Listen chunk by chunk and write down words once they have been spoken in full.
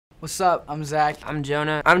What's up? I'm Zach. I'm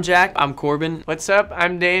Jonah. I'm Jack. I'm Corbin. What's up?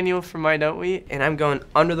 I'm Daniel from Why Don't We? And I'm going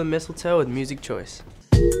Under the Mistletoe with Music Choice.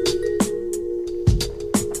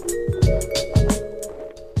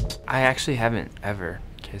 I actually haven't ever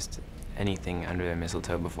kissed anything under the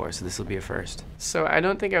mistletoe before, so this will be a first. So I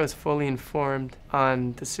don't think I was fully informed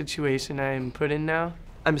on the situation I am put in now.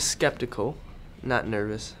 I'm skeptical, not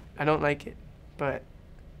nervous. I don't like it, but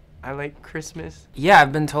I like Christmas. Yeah,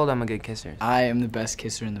 I've been told I'm a good kisser. I am the best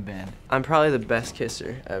kisser in the band. I'm probably the best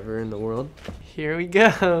kisser ever in the world. Here we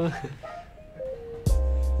go.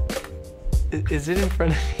 Is it in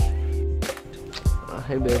front of me? Oh,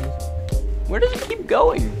 hey, baby. Where does it keep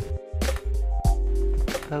going?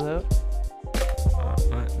 Hello?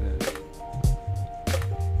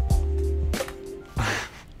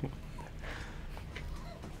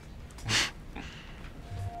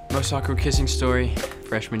 Most awkward kissing story,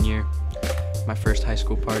 freshman year. My first high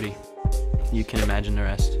school party. You can imagine the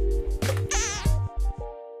rest.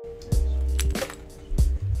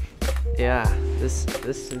 Yeah, this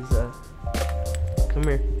is, come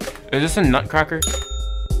here. Is this a nutcracker?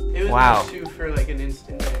 It was Wow. my shoe for like an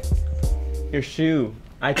instant there. Your shoe.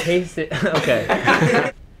 I taste it. Okay.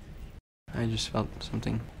 I just felt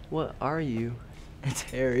something. What are you? It's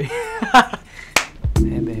Harry.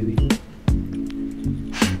 Hey, baby.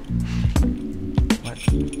 What?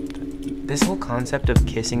 This whole concept of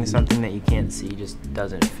kissing something that you can't see just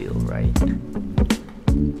doesn't feel right.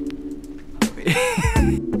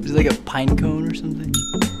 Is it like a pine cone or something?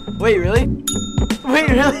 Wait, really? Wait,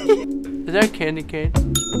 really? Is that a candy cane?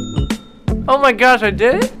 Oh my gosh, I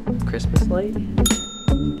did it? Christmas light?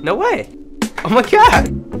 No way. Oh my god.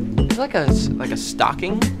 Is it like a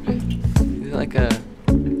stocking? Is it like a...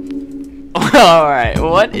 Alright,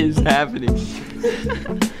 what is happening?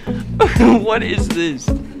 What is this?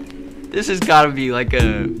 This has gotta be like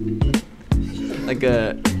a...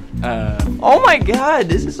 Oh my god,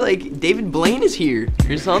 this is like David Blaine is here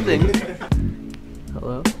or something.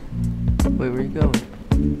 Hello? Wait, where are you going?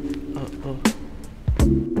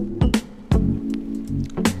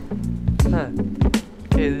 Huh.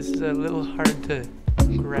 Okay, this is a little hard to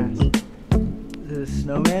grasp. Is it a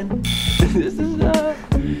snowman? This is,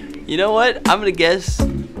 you know what? I'm gonna guess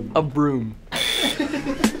a broom.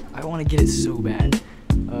 I want to get it so bad.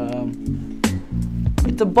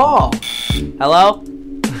 It's a ball. Hello?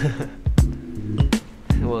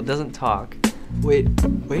 Well, it doesn't talk. Wait.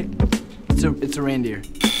 It's a reindeer.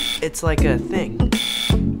 It's like a thing.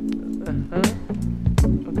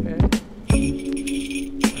 Okay.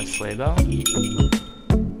 A sleigh bell?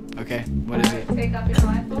 Okay, what is it? Take off your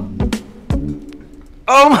blindfold.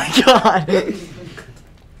 Oh my god!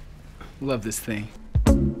 Love this thing.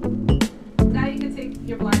 Now you can take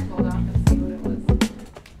your blindfold off and see what it was.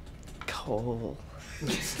 Coal.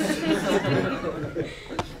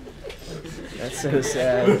 That's so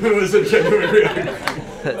sad. It was a genuine reaction.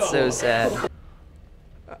 That's so sad.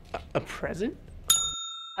 A present?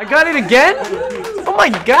 I got it again? Oh my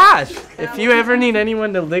gosh! If you ever need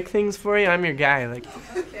anyone to lick things for you, I'm your guy. Like,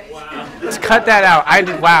 Wow. let's cut that out.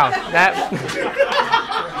 Wow, that,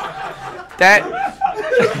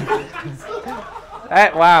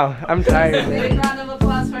 wow, I'm tired. Big round of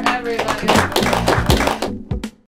applause for